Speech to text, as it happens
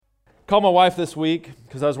Called my wife this week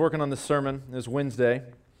because I was working on this sermon. It was Wednesday,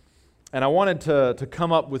 and I wanted to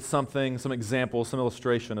come up with something, some example, some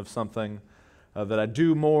illustration of something that I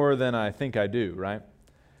do more than I think I do, right?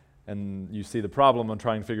 And you see the problem on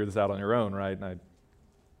trying to figure this out on your own, right? And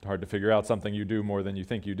it's hard to figure out something you do more than you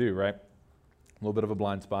think you do, right? A little bit of a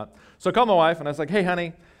blind spot. So I called my wife, and I was like, hey,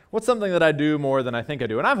 honey, what's something that I do more than I think I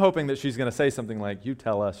do? And I'm hoping that she's going to say something like, you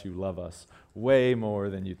tell us you love us way more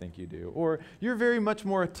than you think you do. Or you're very much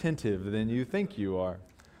more attentive than you think you are.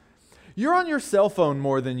 You're on your cell phone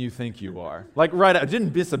more than you think you are. Like, right, I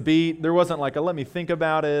didn't miss a beat. There wasn't like a let me think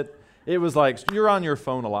about it. It was like, you're on your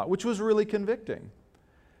phone a lot, which was really convicting.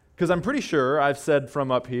 Because I'm pretty sure I've said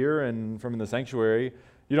from up here and from in the sanctuary,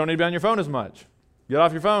 you don't need to be on your phone as much. Get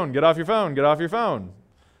off your phone, get off your phone, get off your phone.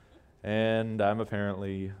 And I'm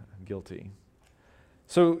apparently guilty.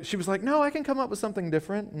 So she was like, no, I can come up with something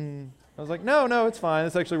different. And I was like, no, it's fine.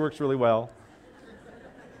 This actually works really well.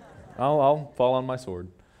 I'll fall on my sword.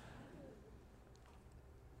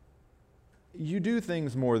 You do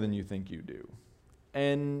things more than you think you do.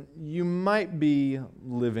 And you might be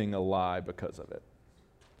living a lie because of it.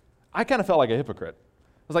 I kind of felt like a hypocrite.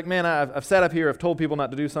 I was like, man, I've sat up here, I've told people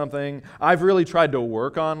not to do something. I've really tried to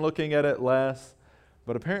work on looking at it less.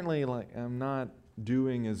 But apparently, I'm not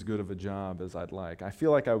doing as good of a job as I'd like. I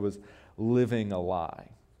feel like I was living a lie.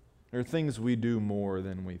 There are things we do more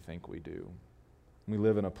than we think we do. We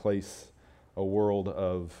live in a world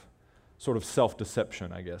of sort of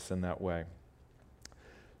self-deception, I guess, in that way.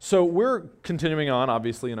 So we're continuing on,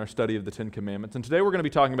 obviously, in our study of the Ten Commandments. And today we're going to be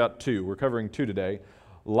talking about two. We're covering two today,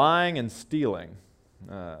 lying and stealing.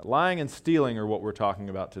 Lying and stealing are what we're talking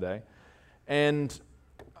about today. And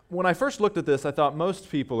when I first looked at this, I thought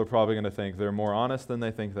most people are probably going to think they're more honest than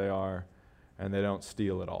they think they are, and they don't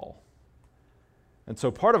steal at all. And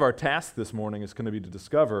so part of our task this morning is going to be to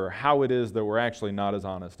discover how it is that we're actually not as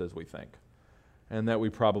honest as we think, and that we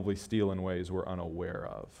probably steal in ways we're unaware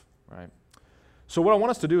of, right? So what I want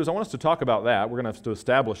us to do is I want us to talk about that. We're going to have to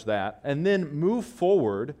establish that, and then move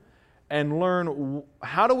forward and learn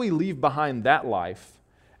how do we leave behind that life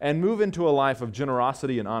and move into a life of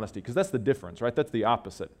generosity and honesty, because that's the difference, right? That's the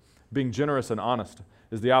opposite. Being generous and honest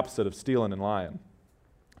is the opposite of stealing and lying.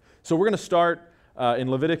 So we're going to start in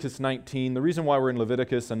Leviticus 19. The reason why we're in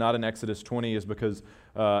Leviticus and not in Exodus 20 is because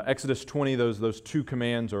Exodus 20, those two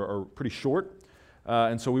commands are pretty short,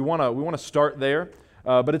 and so we want to start there.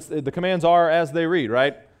 But the commands are as they read,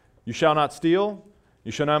 right? You shall not steal.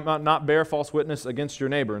 You shall not bear false witness against your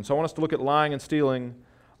neighbor. And so I want us to look at lying and stealing,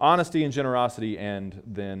 honesty and generosity, and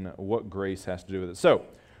then what grace has to do with it. So,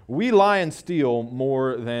 we lie and steal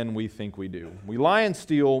more than we think we do. We lie and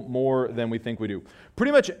steal more than we think we do.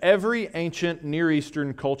 Pretty much every ancient Near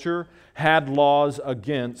Eastern culture had laws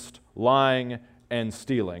against lying and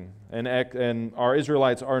stealing. And our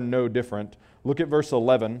Israelites are no different. Look at verse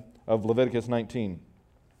 11 of Leviticus 19.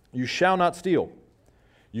 You shall not steal.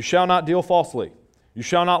 You shall not deal falsely. You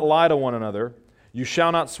shall not lie to one another. You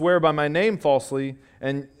shall not swear by my name falsely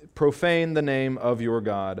and profane the name of your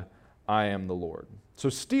God. I am the Lord. So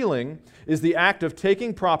stealing is the act of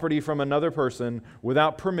taking property from another person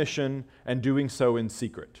without permission and doing so in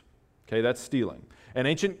secret. Okay, that's stealing. And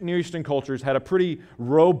ancient Near Eastern cultures had a pretty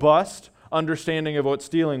robust understanding of what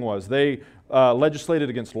stealing was. They legislated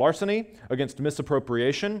against larceny, against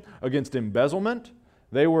misappropriation, against embezzlement.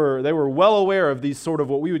 They were well aware of these sort of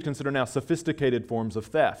what we would consider now sophisticated forms of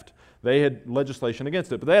theft. They had legislation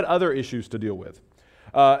against it, but they had other issues to deal with.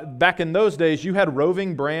 Back in those days, you had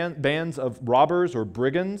roving bands of robbers or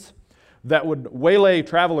brigands that would waylay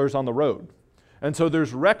travelers on the road. And so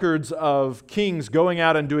there's records of kings going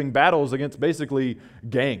out and doing battles against basically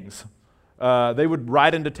gangs. They would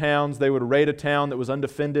ride into towns, they would raid a town that was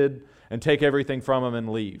undefended and take everything from them and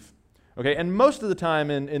leave. Okay, and most of the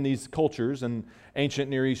time in these cultures in ancient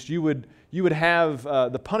Near East, you would have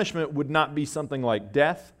the punishment would not be something like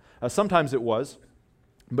death. Sometimes it was,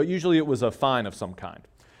 but usually it was a fine of some kind.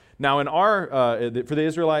 Now, for the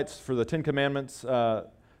Israelites, for the Ten Commandments,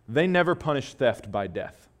 they never punished theft by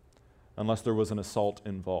death, unless there was an assault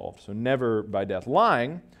involved. So never by death.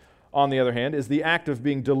 Lying, on the other hand, is the act of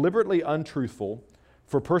being deliberately untruthful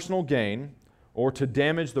for personal gain or to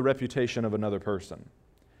damage the reputation of another person.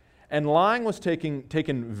 And lying was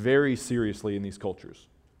taken very seriously in these cultures.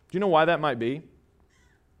 Do you know why that might be?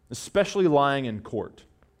 Especially lying in court.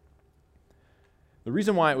 The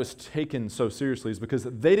reason why it was taken so seriously is because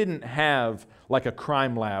they didn't have like a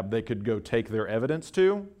crime lab they could go take their evidence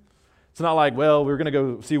to. It's not like, well, we're going to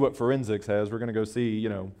go see what forensics has. We're going to go see,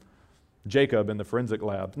 Jacob in the forensic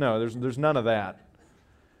lab. No, there's none of that.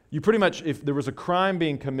 You pretty much, if there was a crime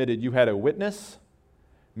being committed, you had a witness,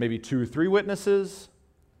 maybe 2 or 3 witnesses,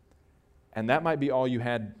 And that might be all you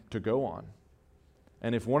had to go on.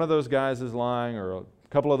 And if one of those guys is lying or a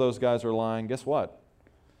couple of those guys are lying, guess what?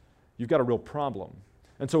 You've got a real problem.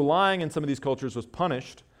 And so lying in some of these cultures was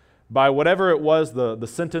punished by whatever it was the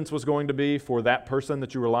sentence was going to be for that person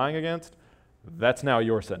that you were lying against. That's now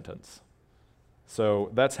your sentence.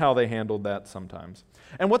 So that's how they handled that sometimes.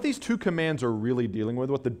 And what these two commands are really dealing with,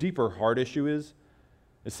 what the deeper heart issue is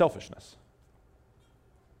selfishness.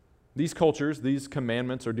 These cultures, these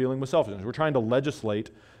commandments are dealing with selfishness. We're trying to legislate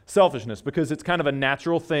selfishness because it's kind of a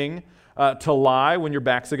natural thing to lie when your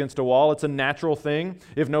back's against a wall. It's a natural thing,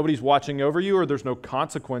 if nobody's watching over you or there's no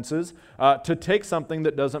consequences, to take something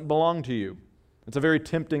that doesn't belong to you. It's a very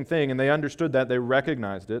tempting thing, and they understood that. They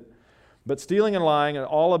recognized it. But stealing and lying are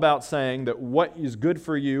all about saying that what is good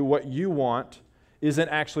for you, what you want, isn't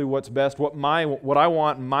actually what's best. What I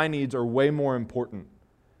want and my needs are way more important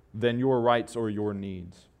than your rights or your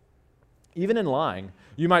needs. Even in lying,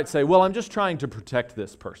 you might say, well, I'm just trying to protect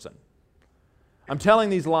this person. I'm telling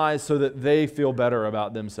these lies so that they feel better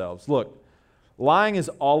about themselves. Look, lying is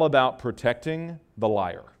all about protecting the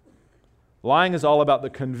liar. Lying is all about the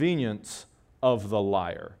convenience of the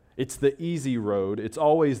liar. It's the easy road. It's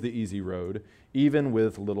always the easy road, even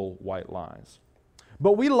with little white lies.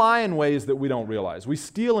 But we lie in ways that we don't realize. We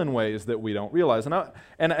steal in ways that we don't realize.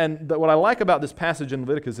 And what I like about this passage in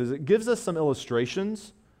Leviticus is it gives us some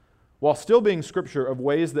illustrations while still being scripture of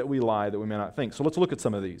ways that we lie that we may not think. So let's look at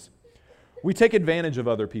some of these. We take advantage of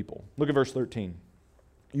other people. Look at verse 13.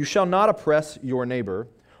 You shall not oppress your neighbor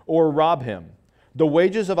or rob him. The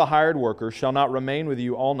wages of a hired worker shall not remain with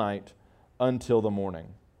you all night until the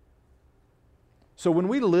morning. So when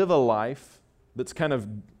we live a life that's kind of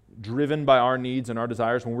driven by our needs and our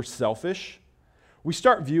desires, when we're selfish, we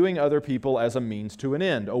start viewing other people as a means to an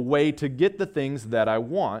end, a way to get the things that I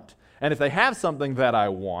want. And if they have something that I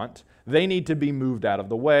want, they need to be moved out of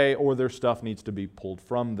the way or their stuff needs to be pulled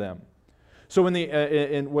from them. So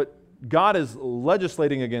in what God is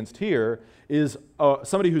legislating against here is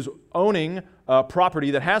somebody who's owning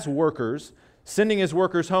property that has workers, sending his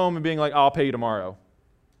workers home and being like, I'll pay you tomorrow.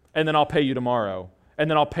 And then I'll pay you tomorrow. And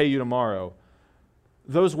then I'll pay you tomorrow.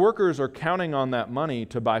 Those workers are counting on that money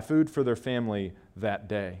to buy food for their family that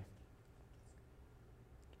day.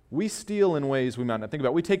 We steal in ways we might not think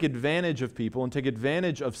about. We take advantage of people and take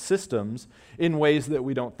advantage of systems in ways that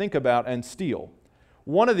we don't think about and steal.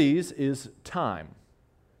 One of these is time.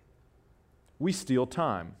 We steal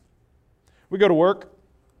time. We go to work.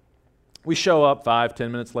 We show up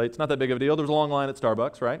 5-10 minutes late. It's not that big of a deal. There's a long line at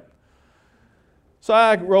Starbucks, right? So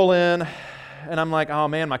I roll in, and I'm like, oh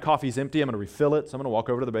man, my coffee's empty. I'm going to refill it. So I'm going to walk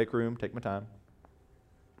over to the break room, take my time.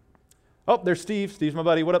 Oh, there's Steve. Steve's my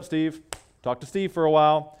buddy. What up, Steve? Talk to Steve for a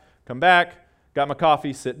while. Come back. Got my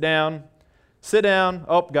coffee. Sit down. Sit down.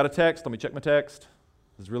 Oh, got a text. Let me check my text.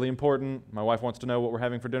 This is really important. My wife wants to know what we're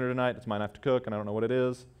having for dinner tonight. It's mine I have to cook, and I don't know what it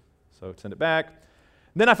is. So send it back.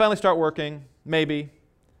 Then I finally start working. Maybe.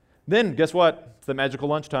 Then, guess what? It's the magical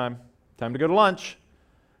lunchtime. Time to go to lunch.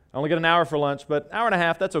 I only get an hour for lunch, but hour and a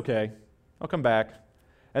half, that's okay. I'll come back.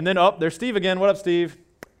 And then, oh, there's Steve again. What up, Steve?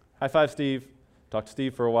 High five, Steve. Talk to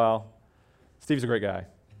Steve for a while. Steve's a great guy.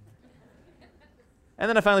 And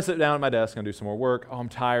then I finally sit down at my desk and do some more work. Oh, I'm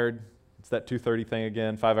tired. It's that 2:30 thing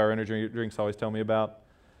again. 5-hour energy drinks always tell me about.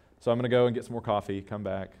 So I'm going to go and get some more coffee, come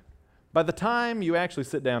back. By the time you actually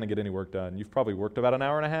sit down and get any work done, you've probably worked about an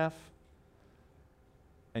hour and a half,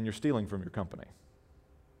 and you're stealing from your company.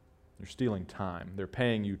 You're stealing time. They're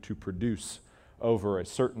paying you to produce over a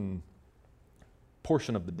certain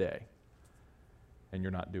portion of the day, and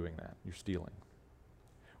you're not doing that. You're stealing.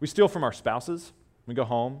 We steal from our spouses. We go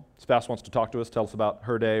home. Spouse wants to talk to us, tell us about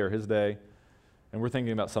her day or his day, and we're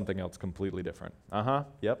thinking about something else completely different.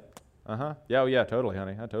 Yep. Yeah, oh yeah, totally,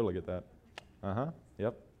 honey. I totally get that.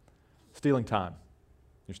 Yep. Stealing time.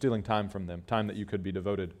 You're stealing time from them, time that you could be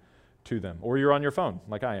devoted to them. Or you're on your phone,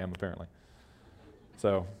 like I am, apparently.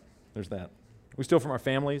 So there's that. We steal from our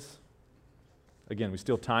families. Again, we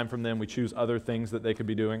steal time from them. We choose other things that they could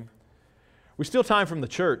be doing. We steal time from the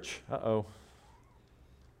church.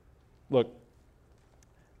 Look,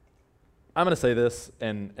 I'm going to say this,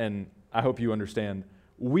 and I hope you understand.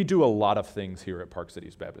 We do a lot of things here at Park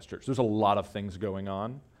Cities Baptist Church. There's a lot of things going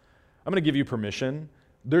on. I'm going to give you permission.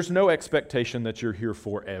 There's no expectation that you're here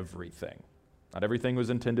for everything. Not everything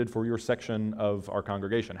was intended for your section of our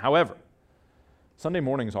congregation. However, Sunday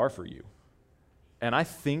mornings are for you. And I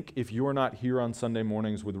think if you're not here on Sunday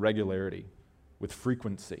mornings with regularity, with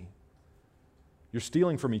frequency, you're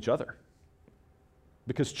stealing from each other.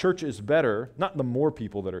 Because church is better, not the more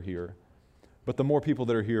people that are here, but the more people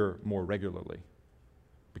that are here more regularly.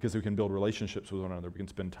 because we can build relationships with one another. We can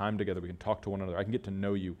spend time together. We can talk to one another. I can get to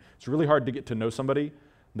know you. It's really hard to get to know somebody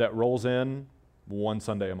that rolls in one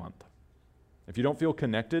Sunday a month. If you don't feel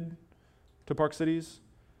connected to Park Cities,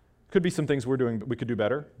 could be some things we're doing, but we could do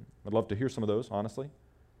better. I'd love to hear some of those, honestly.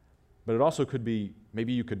 But it also could be,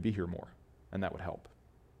 maybe you could be here more, and that would help.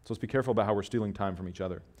 So let's be careful about how we're stealing time from each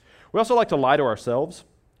other. We also like to lie to ourselves.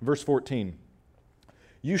 Verse 14,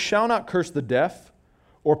 you shall not curse the deaf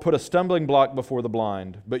or put a stumbling block before the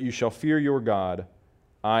blind, but you shall fear your God.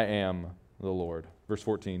 I am the Lord. Verse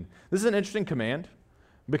 14. This is an interesting command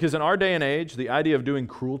because in our day and age, the idea of doing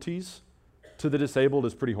cruelties to the disabled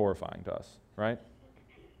is pretty horrifying to us, right?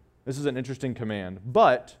 This is an interesting command.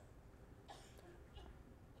 But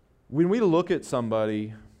when we look at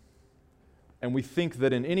somebody and we think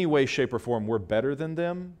that in any way, shape, or form we're better than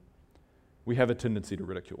them, we have a tendency to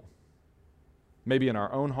ridicule. Maybe in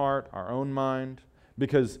our own heart, our own mind,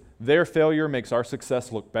 because their failure makes our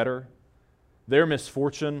success look better. Their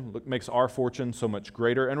misfortune makes our fortune so much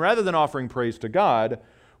greater. And rather than offering praise to God,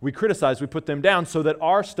 we criticize, we put them down so that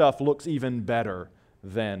our stuff looks even better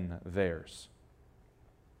than theirs.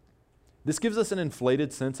 This gives us an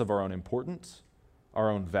inflated sense of our own importance, our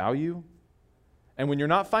own value. And when you're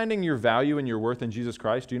not finding your value and your worth in Jesus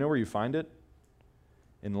Christ, do you know where you find it?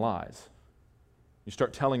 In lies. You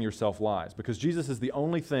start telling yourself lies because Jesus is the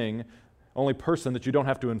only person that you don't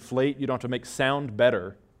have to inflate, you don't have to make sound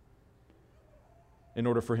better in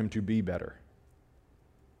order for him to be better.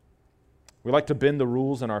 We like to bend the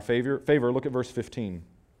rules in our favor. Look at verse 15.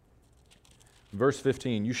 Verse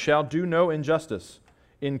 15, you shall do no injustice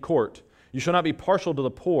in court. You shall not be partial to the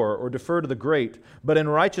poor or defer to the great, but in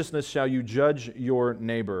righteousness shall you judge your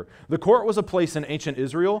neighbor. The court was a place in ancient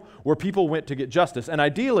Israel where people went to get justice. And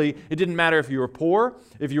ideally, it didn't matter if you were poor,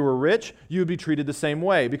 if you were rich, you would be treated the same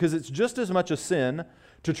way because it's just as much a sin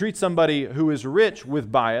to treat somebody who is rich with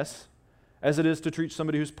bias as it is to treat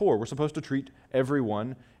somebody who's poor. We're supposed to treat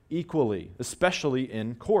everyone equally, especially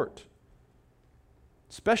in court.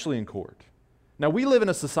 Especially in court. Now, we live in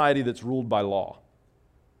a society that's ruled by law.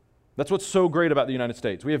 That's what's so great about the United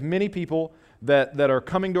States. We have many people that are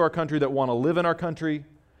coming to our country that want to live in our country,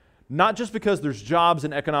 not just because there's jobs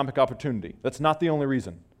and economic opportunity. That's not the only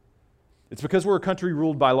reason. It's because we're a country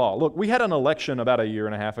ruled by law. Look, we had an election about a year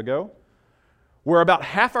and a half ago where about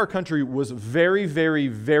half our country was very, very,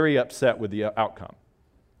 very upset with the outcome.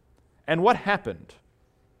 And what happened?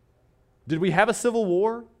 Did we have a civil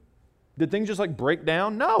war? Did things just like break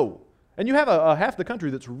down? No. And you have a half the country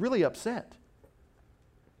that's really upset.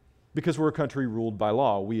 Because we're a country ruled by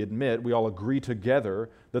law. We admit, we all agree together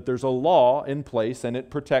that there's a law in place and it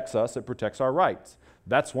protects us, it protects our rights.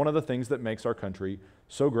 That's one of the things that makes our country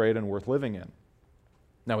so great and worth living in.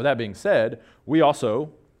 Now, with that being said, we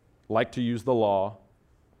also like to use the law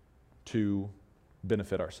to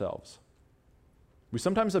benefit ourselves. We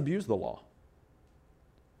sometimes abuse the law.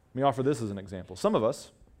 Let me offer this as an example. Some of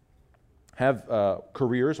us have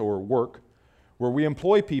careers or work where we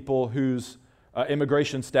employ people whose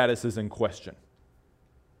immigration status is in question.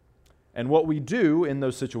 And what we do in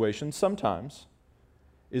those situations sometimes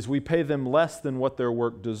is we pay them less than what their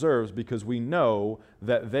work deserves because we know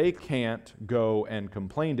that they can't go and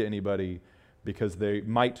complain to anybody because they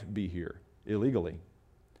might be here illegally.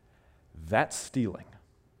 That's stealing.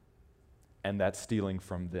 And that's stealing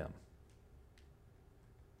from them.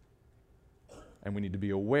 And we need to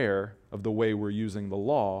be aware of the way we're using the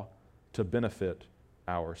law to benefit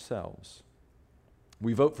ourselves.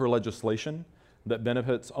 We vote for legislation that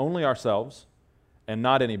benefits only ourselves and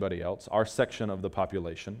not anybody else, our section of the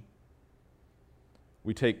population.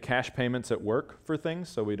 We take cash payments at work for things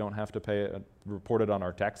so we don't have to report it on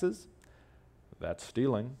our taxes. That's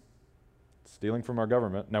stealing. Stealing from our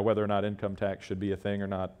government. Now, whether or not income tax should be a thing or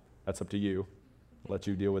not, that's up to you. I'll let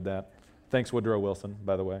you deal with that. Thanks, Woodrow Wilson,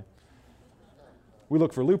 by the way. We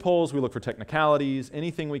look for loopholes, we look for technicalities,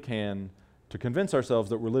 anything we can to convince ourselves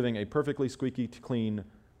that we're living a perfectly squeaky clean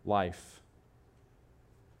life.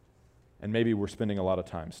 And maybe we're spending a lot of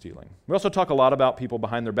time stealing. We also talk a lot about people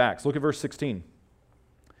behind their backs. Look at verse 16.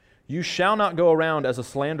 You shall not go around as a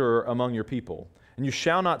slanderer among your people, and you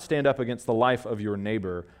shall not stand up against the life of your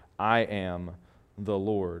neighbor. I am the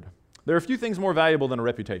Lord. There are a few things more valuable than a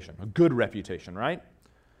reputation, a good reputation, right?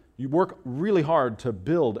 You work really hard to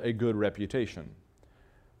build a good reputation.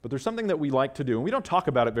 But there's something that we like to do, and we don't talk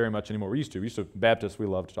about it very much anymore. We used to. Baptists, we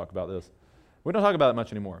love to talk about this. We don't talk about it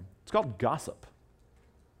much anymore. It's called gossip.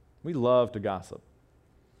 We love to gossip.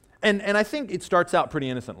 And I think it starts out pretty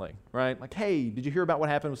innocently, right? Like, hey, did you hear about what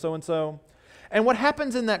happened with so-and-so? And what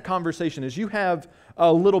happens in that conversation is you have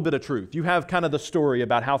a little bit of truth. You have kind of the story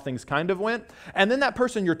about how things kind of went. And then that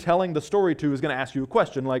person you're telling the story to is going to ask you a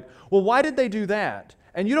question like, well, why did they do that?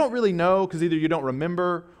 And you don't really know because either you don't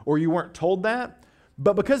remember or you weren't told that.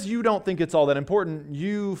 But because you don't think it's all that important,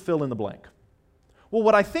 you fill in the blank. Well,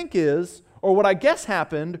 what I think is, or what I guess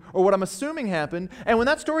happened, or what I'm assuming happened, and when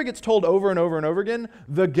that story gets told over and over and over again,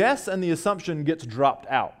 the guess and the assumption gets dropped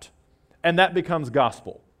out. And that becomes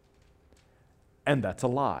gospel. And that's a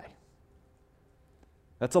lie.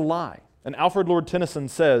 That's a lie. And Alfred Lord Tennyson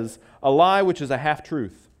says, a lie which is a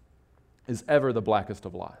half-truth is ever the blackest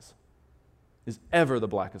of lies. Is ever the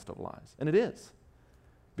blackest of lies. And it is.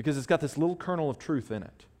 Because it's got this little kernel of truth in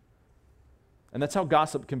it. And that's how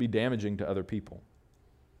gossip can be damaging to other people.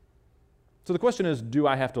 So the question is, do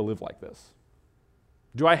I have to live like this?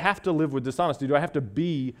 Do I have to live with dishonesty? Do I have to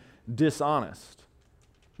be dishonest?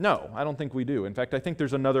 No, I don't think we do. In fact, I think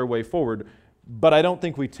there's another way forward, but I don't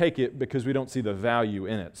think we take it because we don't see the value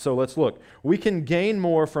in it. So let's look. We can gain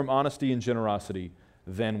more from honesty and generosity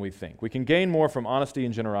than we think. We can gain more from honesty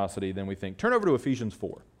and generosity than we think. Turn over to Ephesians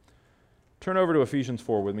 4. Turn over to Ephesians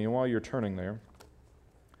 4 with me, and while you're turning there,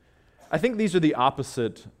 I think these are the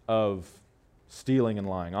opposite of stealing and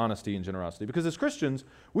lying, honesty and generosity. Because as Christians,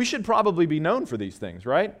 we should probably be known for these things,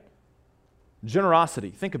 right? Generosity,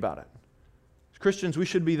 think about it. As Christians, we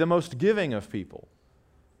should be the most giving of people,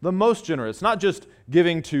 the most generous, not just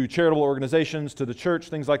giving to charitable organizations, to the church,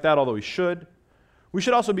 things like that, although we should. We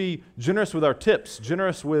should also be generous with our tips,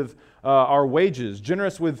 generous with our wages,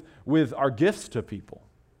 generous with our gifts to people.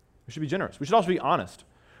 We should be generous. We should also be honest.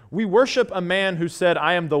 We worship a man who said,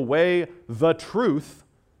 I am the way, the truth,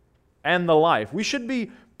 and the life. We should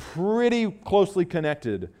be pretty closely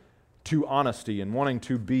connected to honesty and wanting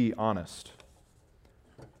to be honest.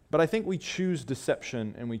 But I think we choose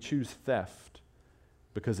deception and we choose theft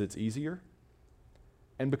because it's easier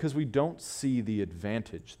and because we don't see the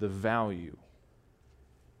advantage, the value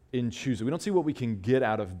in choosing. We don't see what we can get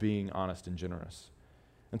out of being honest and generous.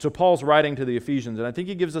 And so Paul's writing to the Ephesians, and I think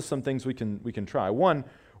he gives us some things we can try. One,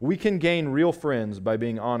 we can gain real friends by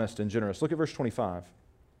being honest and generous. Look at verse 25.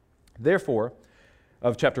 Therefore,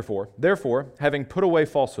 of chapter 4, therefore, having put away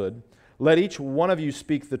falsehood, let each one of you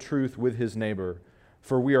speak the truth with his neighbor,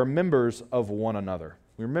 for we are members of one another.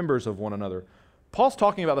 We're members of one another. Paul's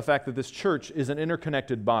talking about the fact that this church is an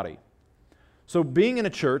interconnected body. So being in a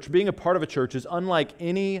church, being a part of a church is unlike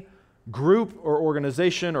any group or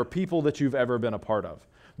organization or people that you've ever been a part of,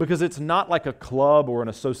 because it's not like a club or an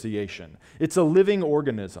association. It's a living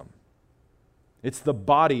organism. It's the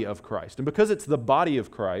body of Christ. And because it's the body of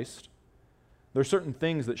Christ, there are certain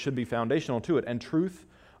things that should be foundational to it, and truth,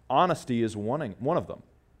 honesty is one of them.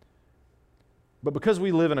 But because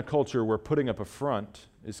we live in a culture where putting up a front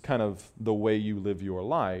is kind of the way you live your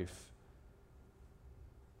life,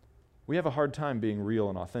 we have a hard time being real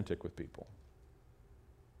and authentic with people.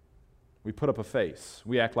 We put up a face.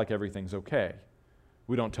 We act like everything's okay.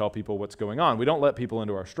 We don't tell people what's going on. We don't let people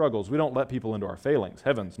into our struggles. We don't let people into our failings.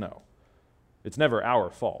 Heavens, no. It's never our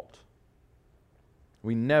fault.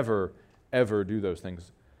 We never, ever do those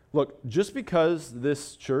things. Look, just because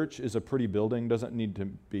this church is a pretty building doesn't need to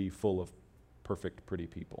be full of perfect, pretty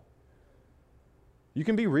people. You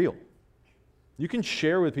can be real. You can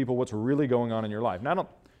share with people what's really going on in your life. Now, you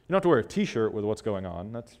don't have to wear a t-shirt with what's going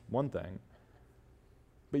on. That's one thing.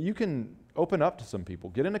 But you can open up to some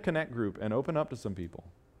people. Get in a connect group and open up to some people.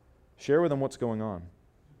 Share with them what's going on.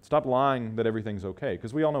 Stop lying that everything's okay,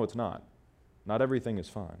 because we all know it's not. Not everything is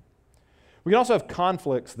fine. We can also have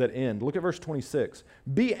conflicts that end. Look at verse 26.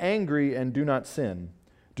 Be angry and do not sin.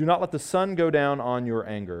 Do not let the sun go down on your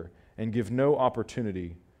anger, and give no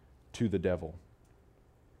opportunity to the devil.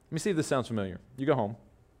 Let me see if this sounds familiar. You go home.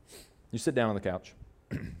 You sit down on the couch.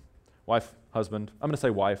 Wife, husband. I'm going to say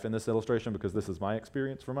wife in this illustration because this is my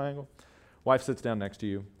experience from my angle. Wife sits down next to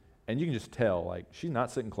you, and you can just tell, like, she's not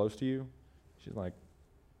sitting close to you. She's like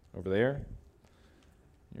over there.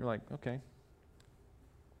 You're like, okay.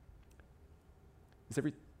 Is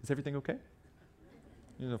everything okay?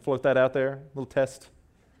 You know, float that out there, a little test.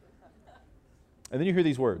 And then you hear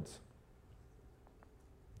these words.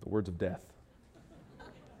 The words of death.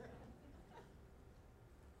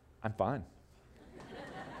 I'm fine.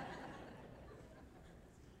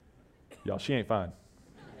 Y'all, she ain't fine.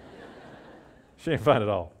 She ain't fine at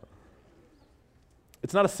all.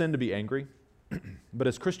 It's not a sin to be angry, but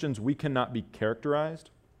as Christians, we cannot be characterized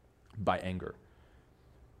by anger.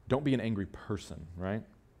 Don't be an angry person, right?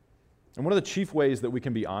 And one of the chief ways that we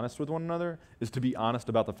can be honest with one another is to be honest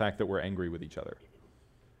about the fact that we're angry with each other.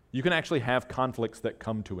 You can actually have conflicts that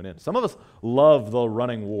come to an end. Some of us love the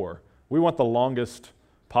running war. We want the longest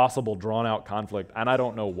possible drawn-out conflict, and I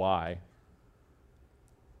don't know why,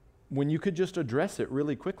 when you could just address it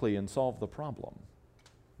really quickly and solve the problem.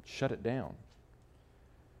 Shut it down.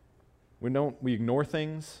 We ignore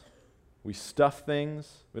things, we stuff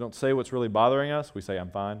things, we don't say what's really bothering us, we say,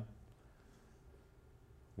 I'm fine.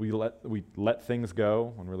 We let things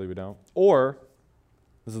go when really we don't. Or,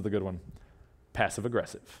 this is the good one,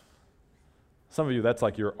 passive-aggressive. Some of you, that's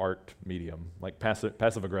like your art medium, like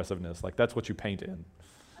passive-aggressiveness, like that's what you paint in.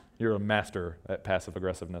 You're a master at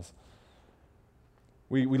passive-aggressiveness.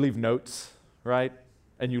 We leave notes, right?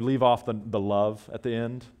 And you leave off the love at the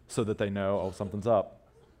end so that they know, oh, something's up,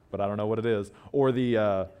 but I don't know what it is. Or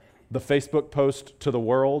the Facebook post to the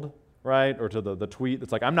world, right? Or to the tweet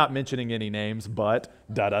that's like, I'm not mentioning any names, but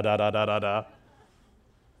da-da-da-da-da-da-da.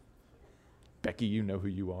 Becky, you know who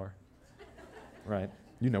you are, right?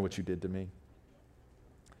 You know what you did to me.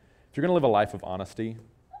 If you're going to live a life of honesty,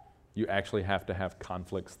 you actually have to have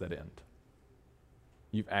conflicts that end.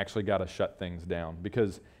 You've actually got to shut things down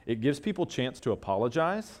because it gives people a chance to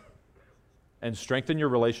apologize and strengthen your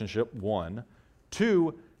relationship, 1.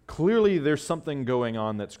 2, clearly there's something going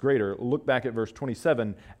on that's greater. Look back at verse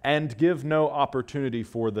 27, and give no opportunity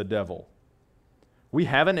for the devil. We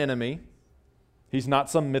have an enemy. He's not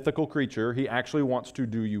some mythical creature. He actually wants to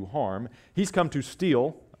do you harm. He's come to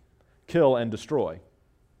steal, kill, and destroy.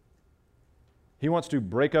 He wants to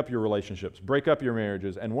break up your relationships, break up your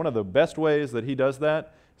marriages, and one of the best ways that he does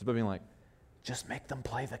that is by being like, just make them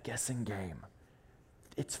play the guessing game.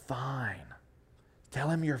 It's fine. Tell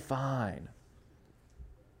him you're fine.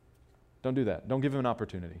 Don't do that. Don't give him an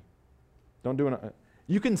opportunity. Don't do it.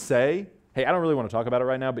 You can say, hey, I don't really want to talk about it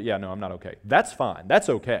right now, but yeah, no, I'm not okay. That's fine. That's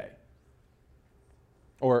okay.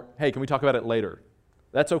 Or, hey, can we talk about it later?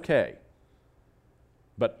 That's okay.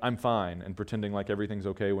 But I'm fine, and pretending like everything's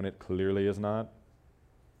okay when it clearly is not,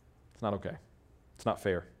 it's not okay. It's not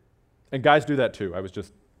fair. And guys do that too.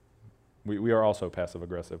 We are also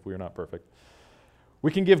passive-aggressive. We are not perfect.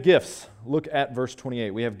 We can give gifts. Look at verse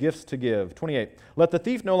 28. We have gifts to give. 28, let the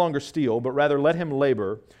thief no longer steal, but rather let him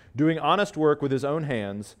labor, doing honest work with his own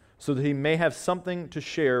hands, so that he may have something to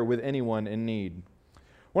share with anyone in need.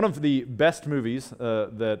 One of the best movies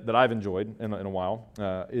that I've enjoyed in a while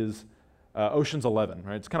is Ocean's 11,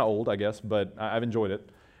 right? It's kind of old, I guess, but I've enjoyed it.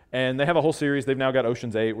 And they have a whole series. They've now got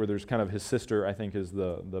Ocean's 8, where there's kind of his sister, I think, is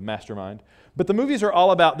the mastermind. But the movies are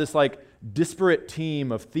all about this like disparate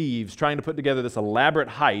team of thieves trying to put together this elaborate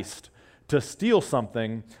heist to steal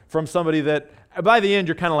something from somebody that, by the end,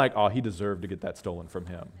 you're kind of like, oh, he deserved to get that stolen from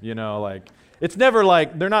him. You know, like, it's never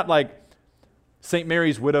like, they're not like St.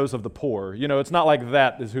 Mary's Widows of the Poor. You know, it's not like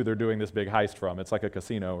that is who they're doing this big heist from. It's like a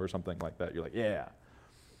casino or something like that. You're like, yeah.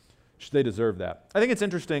 They deserve that. I think it's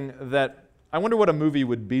interesting that I wonder what a movie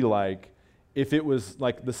would be like if it was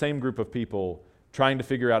like the same group of people trying to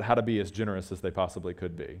figure out how to be as generous as they possibly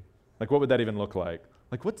could be. Like, what would that even look like?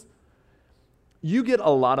 Like, you get a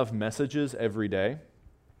lot of messages every day.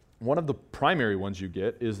 One of the primary ones you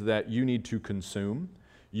get is that you need to consume,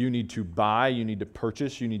 you need to buy, you need to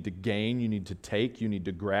purchase, you need to gain, you need to take, you need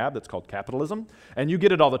to grab. That's called capitalism. And you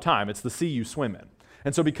get it all the time. It's the sea you swim in.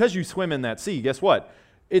 And so because you swim in that sea, guess what?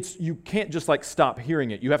 You can't just like stop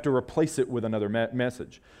hearing it. You have to replace it with another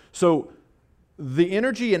message. So the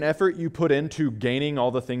energy and effort you put into gaining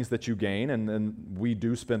all the things that you gain, and we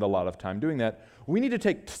do spend a lot of time doing that, we need to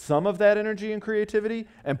take some of that energy and creativity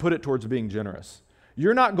and put it towards being generous.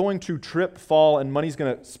 You're not going to trip, fall, and money's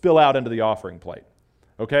going to spill out into the offering plate.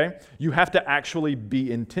 Okay? You have to actually be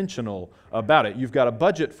intentional about it. You've got a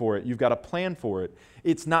budget for it. You've got a plan for it.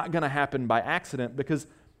 It's not going to happen by accident because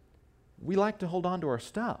we like to hold on to our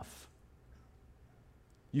stuff.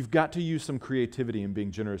 You've got to use some creativity in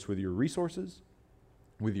being generous with your resources,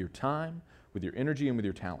 with your time, with your energy, and with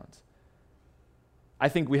your talents. I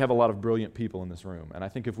think we have a lot of brilliant people in this room, and I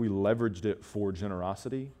think if we leveraged it for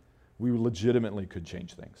generosity, we legitimately could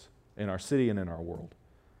change things in our city and in our world.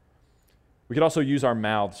 We could also use our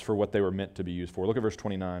mouths for what they were meant to be used for. Look at verse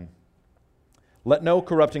 29. Let no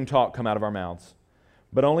corrupting talk come out of our mouths,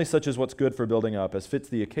 but only such as what's good for building up, as fits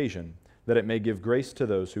the occasion, that it may give grace to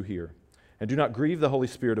those who hear. And do not grieve the Holy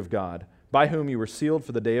Spirit of God, by whom you were sealed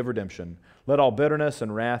for the day of redemption. Let all bitterness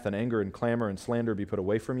and wrath and anger and clamor and slander be put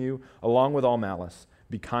away from you, along with all malice.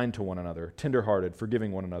 Be kind to one another, tenderhearted,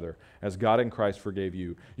 forgiving one another, as God in Christ forgave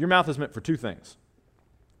you. Your mouth is meant for 2 things.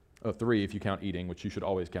 3 if you count eating, which you should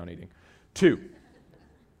always count eating. 2,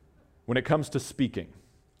 when it comes to speaking,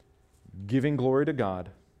 giving glory to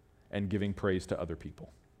God and giving praise to other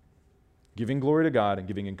people. Giving glory to God and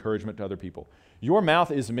giving encouragement to other people. Your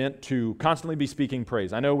mouth is meant to constantly be speaking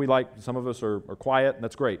praise. I know some of us are quiet, and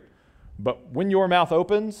that's great. But when your mouth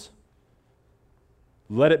opens,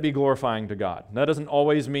 let it be glorifying to God. That doesn't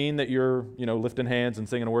always mean that you're, lifting hands and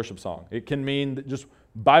singing a worship song. It can mean that just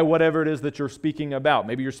by whatever it is that you're speaking about.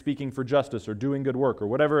 Maybe you're speaking for justice or doing good work or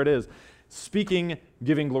whatever it is. Speaking,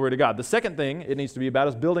 giving glory to God. The second thing it needs to be about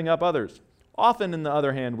is building up others. Often, on the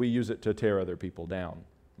other hand, we use it to tear other people down.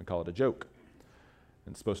 We call it a joke.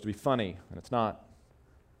 And it's supposed to be funny, and it's not.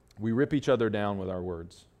 We rip each other down with our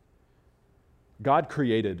words. God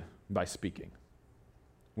created by speaking.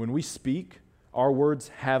 When we speak, our words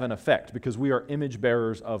have an effect because we are image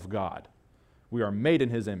bearers of God. We are made in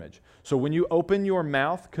His image. So when you open your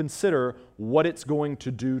mouth, consider what it's going to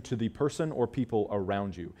do to the person or people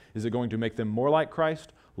around you. Is it going to make them more like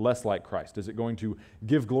Christ, less like Christ? Is it going to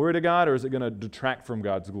give glory to God, or is it going to detract from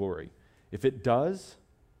God's glory? If it does,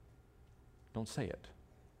 don't say it.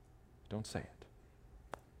 Don't say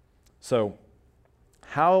it. So,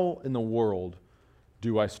 how in the world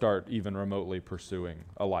do I start even remotely pursuing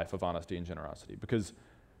a life of honesty and generosity? Because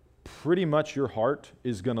pretty much your heart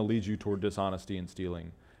is going to lead you toward dishonesty and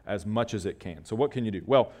stealing as much as it can. So what can you do?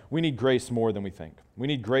 Well, we need grace more than we think. We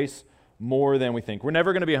need grace more than we think. We're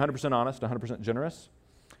never going to be 100% honest, 100% generous.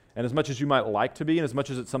 And as much as you might like to be, and as much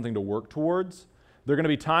as it's something to work towards, there are going to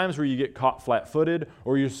be times where you get caught flat-footed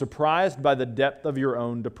or you're surprised by the depth of your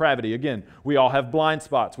own depravity. Again, we all have blind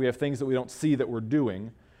spots. We have things that we don't see that we're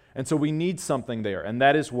doing. And so we need something there. And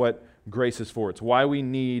that is what grace is for. It's why we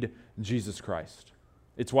need Jesus Christ.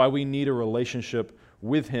 It's why we need a relationship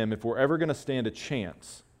with Him if we're ever going to stand a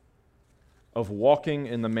chance of walking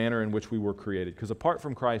in the manner in which we were created. Because apart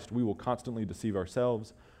from Christ, we will constantly deceive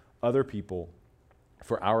ourselves, other people,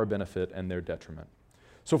 for our benefit and their detriment.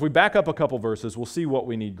 So if we back up a couple verses, we'll see what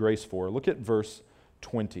we need grace for. Look at verse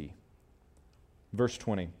 20. Verse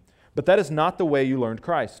 20. But that is not the way you learned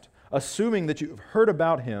Christ, assuming that you've heard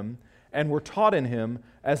about Him and were taught in Him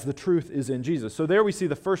as the truth is in Jesus. So there we see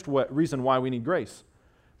the first reason why we need grace.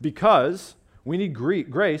 Because we need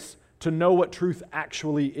grace to know what truth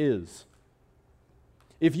actually is.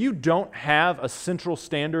 If you don't have a central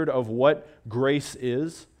standard of what grace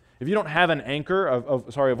is, if you don't have an anchor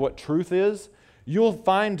of what truth is, you'll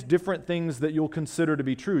find different things that you'll consider to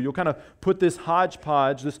be true. You'll kind of put this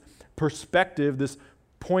hodgepodge, this perspective, this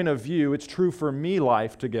point of view, it's true for me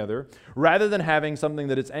life together, rather than having something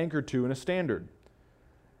that it's anchored to in a standard.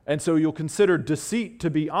 And so you'll consider deceit to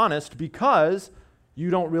be honest because you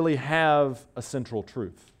don't really have a central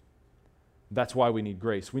truth. That's why we need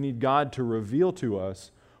grace. We need God to reveal to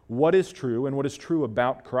us what is true and what is true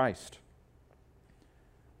about Christ.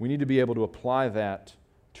 We need to be able to apply that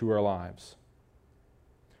to our lives.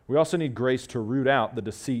 We also need grace to root out the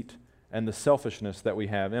deceit and the selfishness that we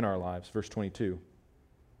have in our lives. Verse 22.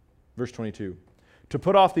 Verse 22. To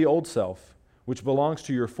put off the old self, which belongs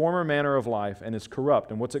to your former manner of life and is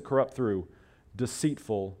corrupt. And what's it corrupt through?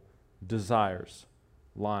 Deceitful desires,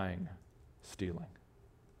 lying, stealing.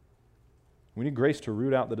 We need grace to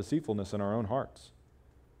root out the deceitfulness in our own hearts.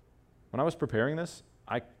 When I was preparing this,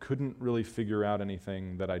 I couldn't really figure out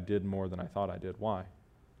anything that I did more than I thought I did. Why?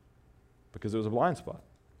 Because it was a blind spot.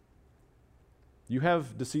 You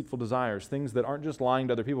have deceitful desires, things that aren't just lying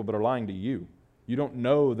to other people, but are lying to you. You don't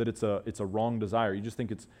know that it's a wrong desire. You just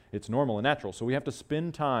think it's normal and natural. So we have to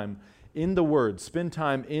spend time in the Word, spend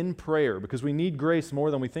time in prayer, because we need grace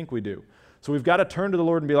more than we think we do. So we've got to turn to the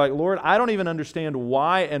Lord and be like, Lord, I don't even understand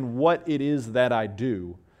why and what it is that I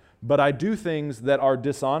do, but I do things that are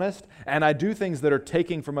dishonest, and I do things that are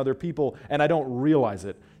taking from other people, and I don't realize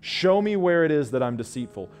it. Show me where it is that I'm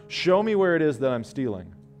deceitful. Show me where it is that I'm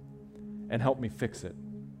stealing, and help me fix it.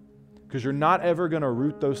 Because you're not ever going to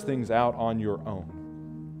root those things out on your own.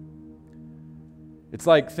 It's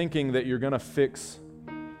like thinking that you're going to fix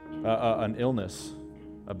an illness,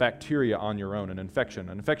 a bacteria on your own, an infection.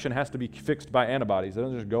 An infection has to be fixed by antibodies. It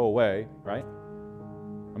doesn't just go away, right?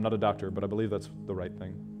 I'm not a doctor, but I believe that's the right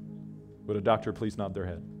thing. Would a doctor please nod their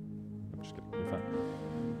head? I'm just kidding. You're fine.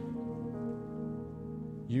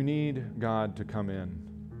 You need God to come in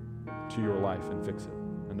to your life and fix it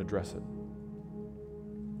and address it.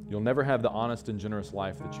 You'll never have the honest and generous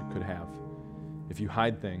life that you could have if you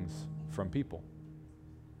hide things from people.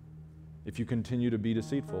 If you continue to be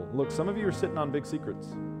deceitful. Look, some of you are sitting on big secrets.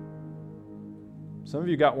 Some of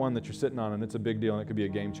you got one that you're sitting on and it's a big deal and it could be a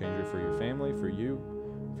game changer for your family, for you,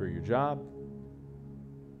 for your job.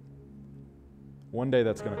 One day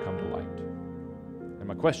that's going to come to light. And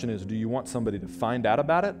my question is, do you want somebody to find out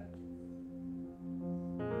about it?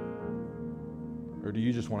 Or do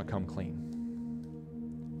you just want to come clean?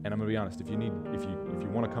 And I'm going to be honest, if you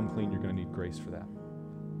want to come clean, you're going to need grace for that.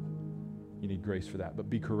 You need grace for that. But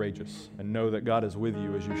be courageous and know that God is with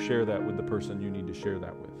you as you share that with the person you need to share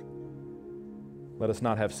that with. Let us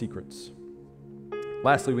not have secrets.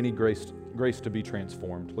 Lastly, we need grace to be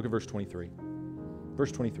transformed. Look at verse 23.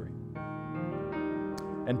 Verse 23.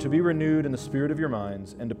 And to be renewed in the spirit of your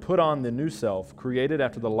minds, and to put on the new self, created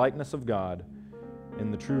after the likeness of God, in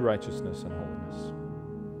the true righteousness and holiness.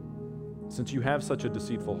 Since you have such a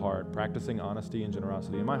deceitful heart, practicing honesty and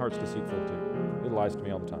generosity, and my heart's deceitful too. It lies to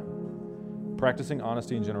me all the time. Practicing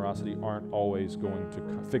honesty and generosity aren't always going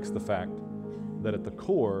to fix the fact that at the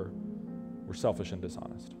core, we're selfish and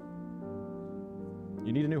dishonest.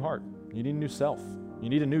 You need a new heart. You need a new self. You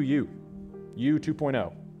need a new you. You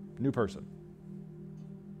 2.0, new person.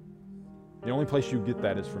 The only place you get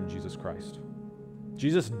that is from Jesus Christ.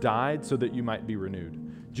 Jesus died so that you might be renewed.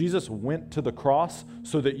 Jesus went to the cross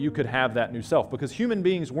so that you could have that new self, because human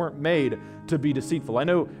beings weren't made to be deceitful. I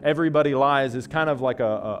know everybody lies is kind of like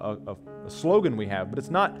a slogan we have, but it's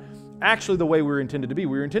not actually the way we're intended to be.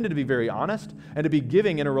 We're intended to be very honest and to be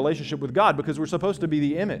giving in a relationship with God, because we're supposed to be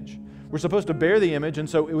the image. We're supposed to bear the image, and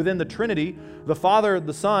so within the Trinity, the Father,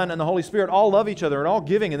 the Son, and the Holy Spirit all love each other and all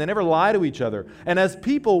giving, and they never lie to each other. And as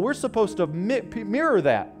people, we're supposed to mirror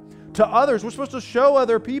that to others. We're supposed to show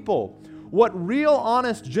other people what real,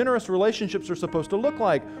 honest, generous relationships are supposed to look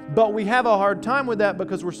like. But we have a hard time with that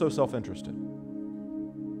because we're so self-interested.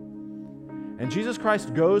 And Jesus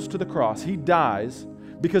Christ goes to the cross. He dies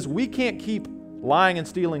because we can't keep lying and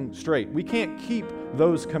stealing straight. We can't keep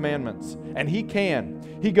those commandments. And He can.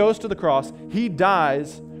 He goes to the cross. He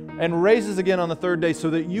dies and raises again on the third day so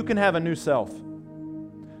that you can have a new self.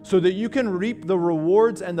 So that you can reap the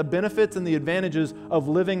rewards and the benefits and the advantages of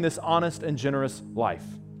living this honest and generous life.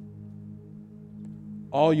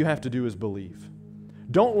 All you have to do is believe.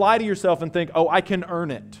 Don't lie to yourself and think, oh, I can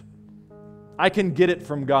earn it. I can get it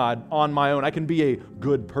from God on my own. I can be a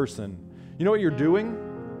good person. You know what you're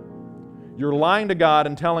doing? You're lying to God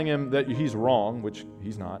and telling Him that He's wrong, which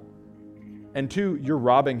He's not. And two, you're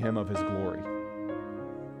robbing Him of His glory.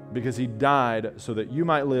 Because He died so that you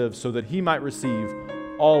might live, so that He might receive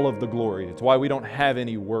all of the glory. It's why we don't have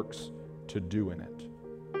any works to do in it.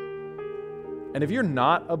 And if you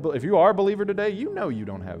are a believer today, you know you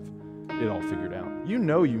don't have it all figured out. You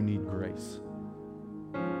know you need grace.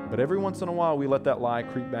 But every once in a while, we let that lie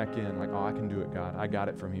creep back in, like, oh, I can do it, God. I got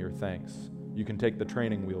it from here, thanks. You can take the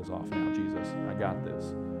training wheels off now, Jesus. I got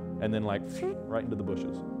this. And then right into the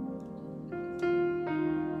bushes.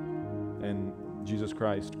 And Jesus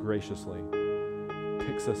Christ graciously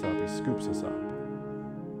picks us up. He scoops us up.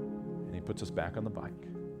 And He puts us back on the bike.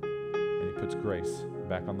 And He puts grace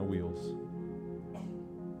back on the wheels.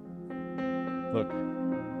 Look,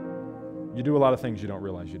 you do a lot of things you don't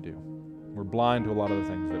realize you do. We're blind to a lot of the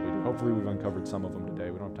things that we do. Hopefully we've uncovered some of them today.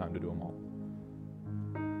 We don't have time to do them all.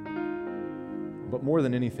 But more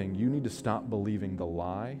than anything, you need to stop believing the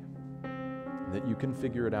lie that you can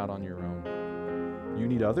figure it out on your own. You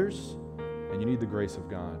need others, and you need the grace of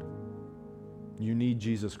God. You need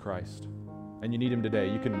Jesus Christ, and you need Him today.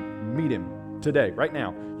 You can meet Him today, right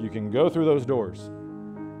now. You can go through those doors.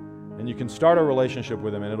 And you can start a relationship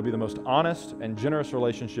with Him, and it'll be the most honest and generous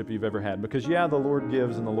relationship you've ever had. Because the Lord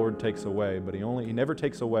gives and the Lord takes away, but He never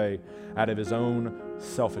takes away out of His own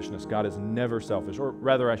selfishness. God is never selfish. Or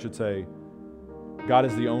rather, I should say, God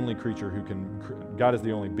is the only God is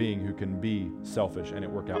the only being who can be selfish and it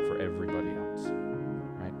work out for everybody else.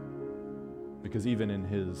 Right? Because even in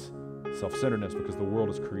His self-centeredness, because the world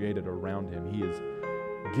is created around Him, He is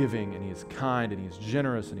giving and He is kind and He is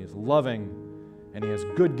generous and He is loving. And He has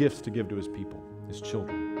good gifts to give to His people, His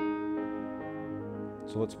children.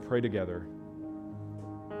 So let's pray together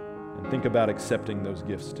and think about accepting those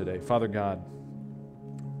gifts today. Father God,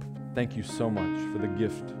 thank You so much for the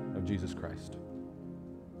gift of Jesus Christ.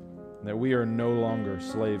 That we are no longer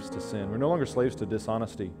slaves to sin. We're no longer slaves to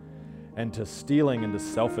dishonesty and to stealing and to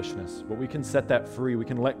selfishness. But we can set that free. We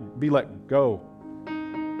can be let go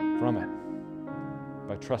from it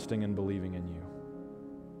by trusting and believing in You.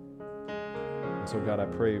 And so, God, I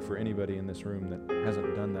pray for anybody in this room that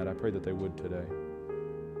hasn't done that. I pray that they would today.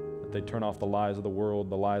 That they turn off the lies of the world,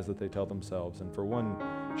 the lies that they tell themselves. And for one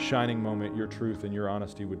shining moment, Your truth and Your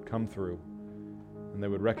honesty would come through. And they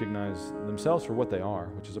would recognize themselves for what they are,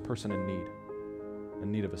 which is a person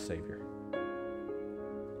in need of a Savior.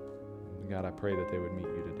 And God, I pray that they would meet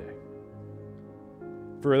You today.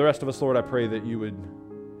 For the rest of us, Lord, I pray that You would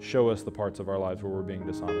show us the parts of our lives where we're being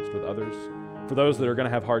dishonest with others. For those that are going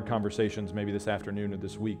to have hard conversations maybe this afternoon or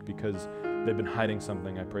this week because they've been hiding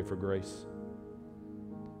something, I pray for grace.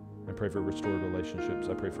 I pray for restored relationships.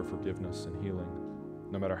 I pray for forgiveness and healing,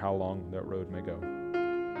 no matter how long that road may go.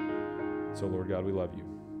 So, Lord God, we love You.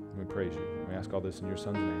 We praise You. We ask all this in Your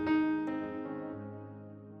Son's name.